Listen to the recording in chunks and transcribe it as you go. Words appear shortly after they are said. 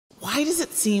why does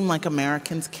it seem like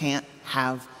Americans can't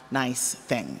have nice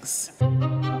things?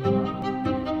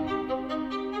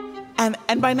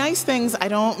 And by nice things, I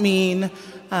don't mean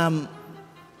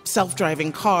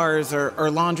self-driving cars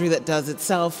or laundry that does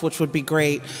itself, which would be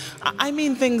great. I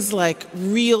mean things like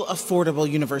real affordable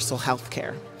universal health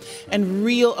care and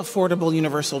real affordable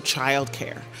universal child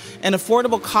care and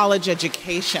affordable college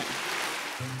education.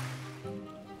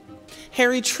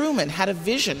 Harry Truman had a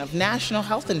vision of national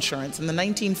health insurance in the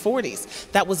 1940s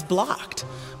that was blocked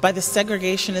by the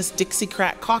segregationist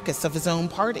Dixiecrat caucus of his own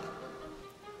party.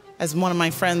 As one of my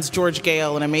friends, George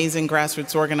Gale, an amazing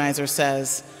grassroots organizer,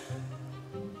 says,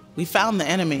 "We found the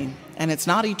enemy, and it's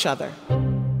not each other.